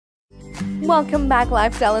Welcome back,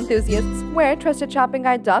 lifestyle enthusiasts. We're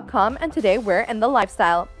TrustedShoppingGuide.com, and today we're in the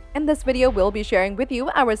lifestyle. In this video, we'll be sharing with you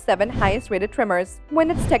our 7 highest rated trimmers. When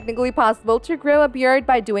it's technically possible to grow a beard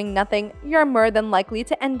by doing nothing, you're more than likely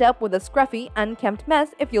to end up with a scruffy, unkempt mess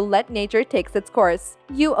if you let nature take its course.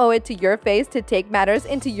 You owe it to your face to take matters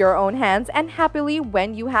into your own hands and happily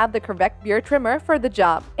when you have the correct beard trimmer for the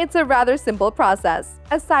job. It's a rather simple process.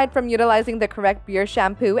 Aside from utilizing the correct beard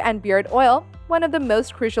shampoo and beard oil, one of the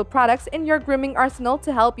most crucial products in your grooming arsenal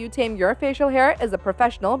to help you tame your facial hair is a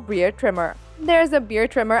professional beard trimmer. There's a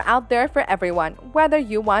beard trimmer out there for everyone, whether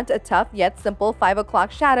you want a tough yet simple 5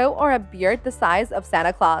 o'clock shadow or a beard the size of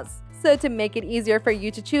Santa Claus. So to make it easier for you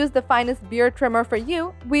to choose the finest beard trimmer for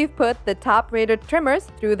you, we've put the top-rated trimmers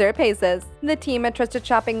through their paces. The team at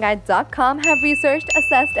TrustedShoppingGuide.com have researched,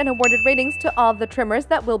 assessed, and awarded ratings to all the trimmers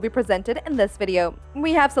that will be presented in this video.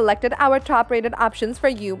 We have selected our top-rated options for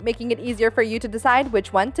you, making it easier for you to decide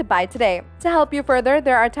which one to buy today. To help you further,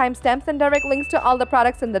 there are timestamps and direct links to all the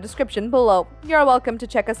products in the description below. You're welcome to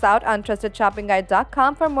check us out on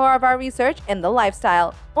TrustedShoppingGuide.com for more of our research in the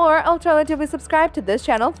lifestyle, or alternatively subscribe to this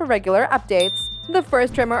channel for regular updates. The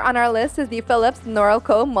first trimmer on our list is the Philips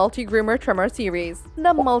Norelco Multi-groomer Trimmer Series.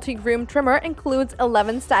 The Multi-groom trimmer includes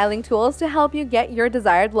 11 styling tools to help you get your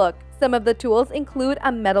desired look. Some of the tools include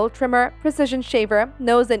a metal trimmer, precision shaver,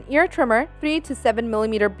 nose and ear trimmer, 3 to 7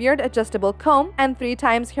 mm beard adjustable comb, and 3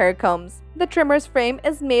 times hair combs. The trimmer's frame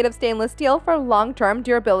is made of stainless steel for long-term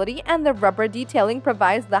durability, and the rubber detailing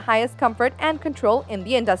provides the highest comfort and control in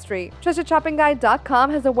the industry. TrustedShoppingGuide.com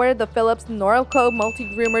has awarded the Philips Norelco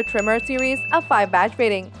Multi-groomer Trimmer Series a 5-badge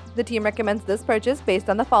rating. The team recommends this purchase based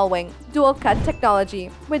on the following: dual cut technology.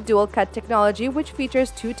 With dual cut technology, which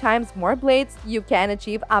features 2 times more blades, you can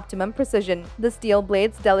achieve optimum precision. The steel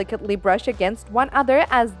blades delicately brush against one another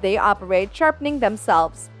as they operate, sharpening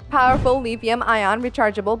themselves. Powerful lithium-ion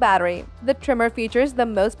rechargeable battery. The trimmer features the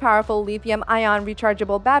most powerful lithium-ion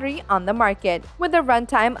rechargeable battery on the market, with a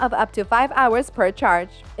runtime of up to 5 hours per charge.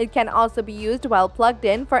 It can also be used while plugged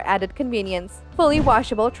in for added convenience. Fully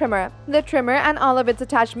washable trimmer. The trimmer and all of its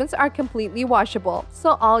attachments are completely washable,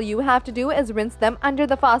 so all you have to do is rinse them under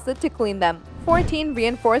the faucet to clean them. 14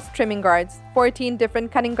 reinforced trimming guards. 14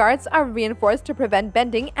 different cutting guards are reinforced to prevent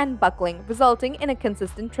bending and buckling, resulting in a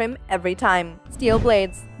consistent trim every time. Steel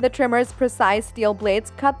blades. The trimmer's precise steel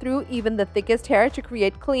blades cut through even the thickest hair to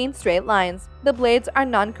create clean, straight lines. The blades are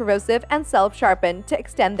non-corrosive and self-sharpened to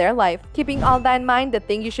extend their life. Keeping all that in mind, the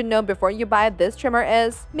thing you should know before you buy this trimmer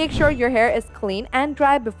is: make sure your hair is clean and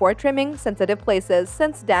dry before trimming sensitive places,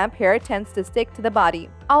 since damp hair tends to stick to the body.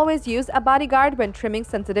 Always use a bodyguard when trimming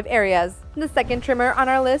sensitive areas. The second trimmer on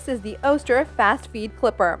our list is the OSTER Fast Feed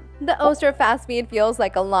Clipper. The OSTER Fast Feed feels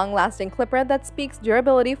like a long-lasting clipper that speaks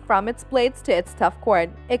durability from its blades to its tough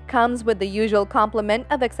cord. It comes with the usual complement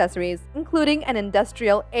of accessories, including an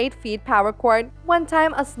industrial 8-feet power cord, one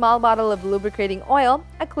time a small bottle of lubricating oil,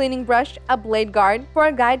 a cleaning brush, a blade guard,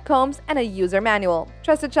 4 guide combs, and a user manual.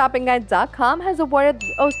 TrustedShoppingGuide.com has awarded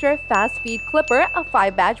the OSTER Fast Feed Clipper a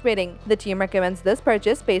 5-badge rating. The team recommends this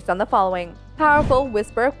purchase based on the following: powerful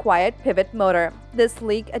whisper quiet pivot motor. This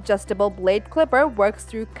sleek adjustable blade clipper works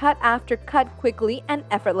through cut after cut quickly and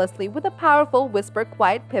effortlessly with a powerful whisper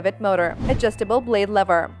quiet pivot motor. Adjustable blade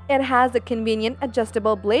lever. It has a convenient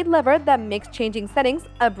adjustable blade lever that makes changing settings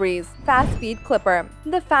a breeze. Fast feed clipper.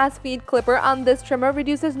 The fast feed clipper on this trimmer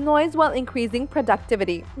reduces noise while increasing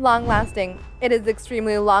productivity. Long lasting. It is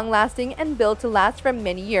extremely long lasting and built to last for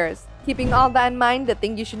many years. Keeping all that in mind, the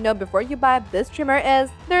thing you should know before you buy this trimmer is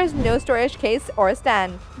there is no storage case or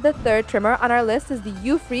stand. The third trimmer on our list is the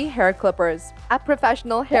Ufree hair clippers. A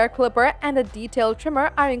professional hair clipper and a detailed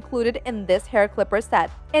trimmer are included in this hair clipper set.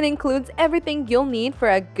 It includes everything you'll need for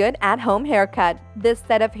a good at-home haircut. This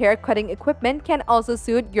set of hair cutting equipment can also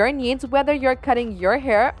suit your needs whether you're cutting your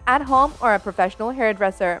hair at home or a professional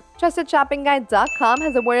hairdresser. TrustedShoppingGuide.com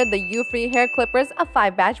has awarded the Ufree hair clippers a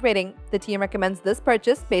 5-badge rating. The team recommends this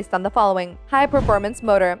purchase based on the following: high-performance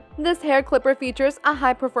motor. This hair clipper features a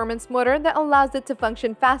high-performance motor that allows it to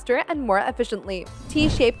function faster and more efficiently.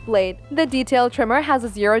 T-shaped blade. The detailed trimmer has a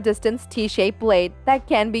zero-distance T-shaped blade that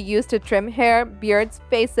can be used to trim hair, beards,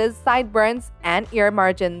 faces, sideburns, and ear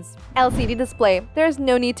margins. LCD display. There's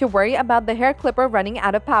no need to worry about the hair clipper running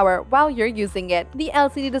out of power while you're using it. The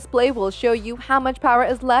LCD display will show you how much power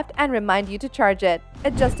is left and remind you to charge it.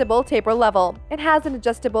 Adjustable taper level. It has an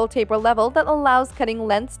adjustable taper level that allows cutting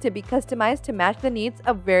lengths to be customized to match the needs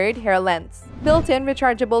of varied hair lengths. Built-in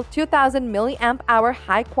rechargeable 2000 mAh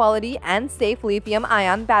high-quality and safe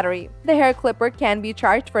lithium-ion battery. The hair clipper can be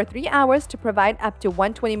charged for 3 hours to provide up to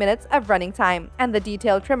 120 minutes of running time, and the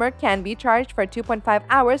detail trimmer can be charged for 2.5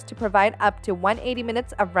 hours to provide up to 180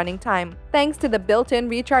 minutes of running time. Thanks to the built-in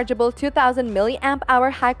rechargeable 2000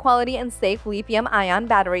 mAh high-quality and safe lithium-ion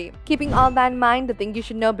battery. Keeping all that in mind, the thing you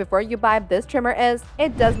should know before you buy this trimmer is,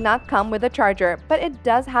 it does not come with a charger, but it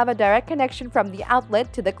does have a direct connection from the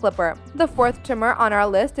outlet to the clipper. The fourth trimmer on our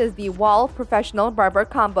list is the WAHL Professional Barber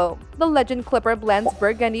Combo. The Legend clipper blends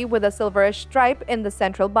burgundy with a silverish stripe in the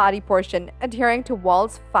central body portion, adhering to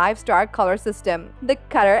WAHL's 5-star color system. The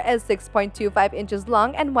cutter is 6.25 inches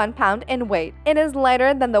long and 1 pound in weight. It is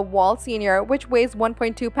lighter than the WAHL Senior, which weighs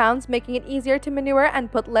 1.2 pounds, making it easier to maneuver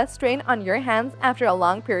and put less strain on your hands after a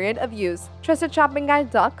long period of use.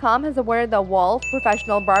 TrustedShoppingGuide.com has awarded the WAHL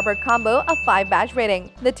Professional Barber Combo a 5-badge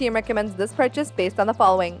rating. The team recommends this purchase based on the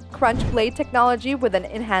following: crunch blade technology with an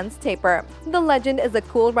enhanced taper. The Legend is a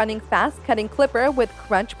cool-running, fast-cutting clipper with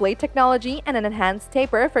crunch blade technology and an enhanced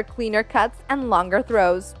taper for cleaner cuts and longer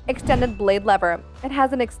throws. Extended blade lever. It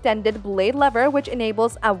has an extended blade lever which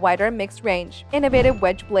enables a wider mix range. Innovative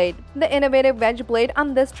wedge blade. The innovative wedge blade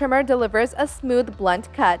on this trimmer delivers a smooth,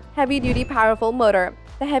 blunt cut. Heavy-duty powerful motor.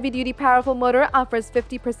 The heavy-duty powerful motor offers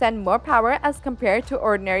 50% more power as compared to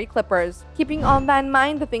ordinary clippers. Keeping all that in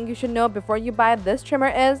mind, the thing you should know before you buy this trimmer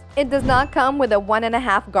is, it does not come with a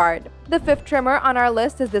 1.5 guard. The fifth trimmer on our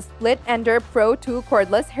list is the Split Ender Pro 2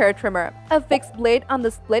 Cordless Hair Trimmer. A fixed blade on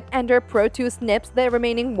the Split Ender Pro 2 snips the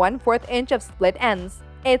remaining 1/4 inch of split ends.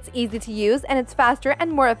 It's easy to use and it's faster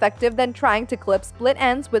and more effective than trying to clip split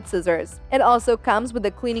ends with scissors. It also comes with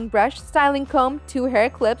a cleaning brush, styling comb, 2 hair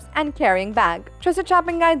clips, and carrying bag.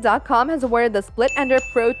 TrustedShoppingGuide.com has awarded the Split Ender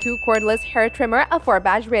Pro 2 Cordless Hair Trimmer a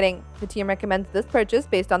 4-badge rating. The team recommends this purchase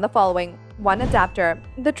based on the following: 1 adapter.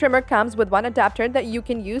 The trimmer comes with 1 adapter that you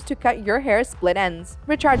can use to cut your hair split ends.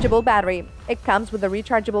 Rechargeable battery. It comes with a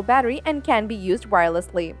rechargeable battery and can be used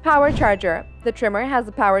wirelessly. Power charger. The trimmer has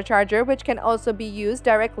a power charger which can also be used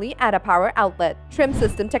directly at a power outlet. Trim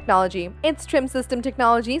system technology. Its trim system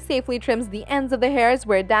technology safely trims the ends of the hairs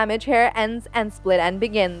where damaged hair ends and split end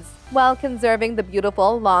begins, while conserving the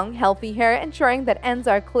beautiful, long, healthy hair, ensuring that ends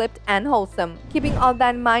are clipped and wholesome. Keeping all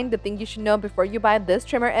that in mind, the thing you should know before you buy this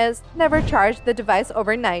trimmer is, never charge the device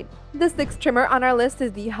overnight. The sixth trimmer on our list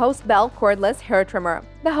is the HAUSBELL Cordless Hair Trimmer.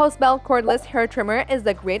 The HAUSBELL Cordless Hair Trimmer is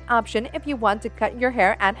a great option if you want to cut your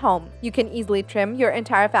hair at home. You can easily trim your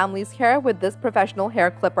entire family's hair with this professional hair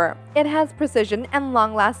clipper. It has precision and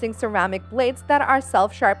long-lasting ceramic blades that are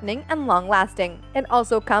self-sharpening and long-lasting. It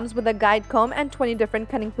also comes with a guide comb and 20 different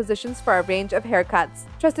cutting positions for a range of haircuts.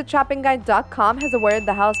 TrustedShoppingGuide.com has awarded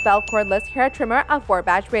the HAUSBELL Cordless Hair Trimmer a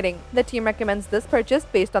 4-badge rating. The team recommends this purchase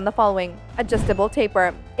based on the following: adjustable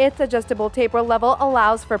taper. Its adjustable taper level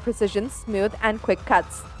allows for precision, smooth, and quick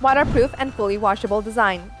cuts. Waterproof and fully washable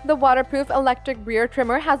design. The waterproof electric brayer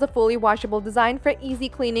trimmer has a fully washable design for easy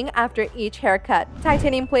cleaning after each haircut.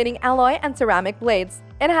 Titanium plating alloy and ceramic blades.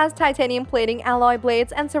 It has titanium plating alloy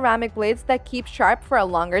blades and ceramic blades that keep sharp for a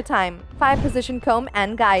longer time. 5-position comb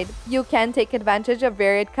and guide. You can take advantage of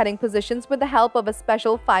varied cutting positions with the help of a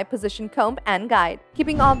special 5-position comb and guide.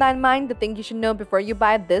 Keeping all that in mind, the thing you should know before you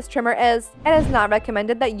buy this trimmer is, it is not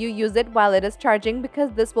recommended that you use it while it is charging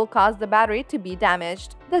because this will cause the battery to be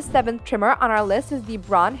damaged. The seventh trimmer on our list is the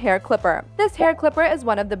Braun hair clipper. This hair clipper is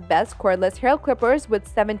one of the best cordless hair clippers with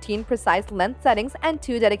 17 precise length settings and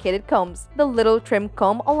 2 dedicated combs. The little trim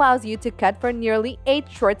comb allows you to cut for nearly 8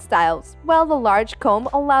 short styles, while the large comb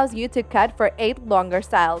allows you to cut for 8 longer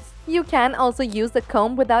styles. You can also use the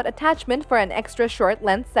comb without attachment for an extra short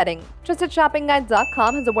length setting.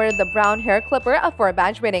 TrustedShoppingGuide.com has awarded the Braun hair clipper a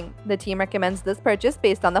 4-badge rating. The team recommends this purchase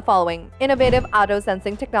based on the following: innovative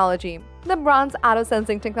auto-sensing technology. The Braun's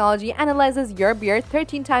auto-sensing technology analyzes your beard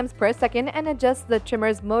 13 times per second and adjusts the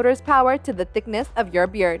trimmer's motor's power to the thickness of your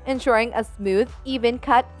beard, ensuring a smooth, even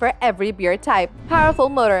cut for every beard type. Powerful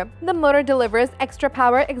motor. The motor delivers extra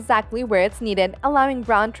power exactly where it's needed, allowing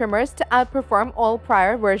Braun trimmers to outperform all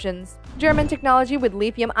prior versions. German technology with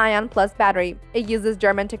lithium-ion plus battery. It uses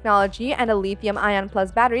German technology and a lithium-ion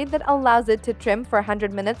plus battery that allows it to trim for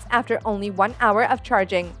 100 minutes after only 1 hour of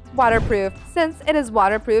charging. Waterproof. Since it is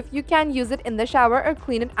waterproof, you can use it in the shower or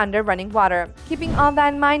clean it under running water. Keeping all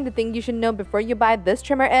that in mind, the thing you should know before you buy this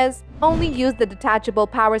trimmer is, only use the detachable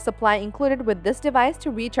power supply included with this device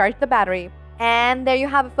to recharge the battery. And there you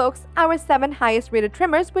have it, folks, our 7 highest rated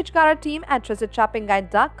trimmers which got our team at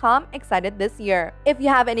TrustedShoppingGuide.com excited this year. If you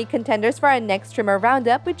have any contenders for our next trimmer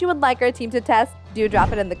roundup which you would like our team to test, do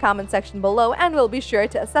drop it in the comment section below and we'll be sure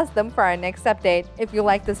to assess them for our next update. If you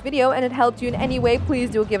liked this video and it helped you in any way, please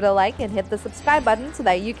do give it a like and hit the subscribe button so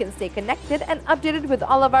that you can stay connected and updated with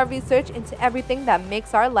all of our research into everything that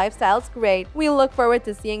makes our lifestyles great. We look forward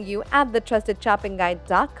to seeing you at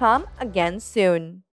TheTrustedShoppingGuide.com again soon.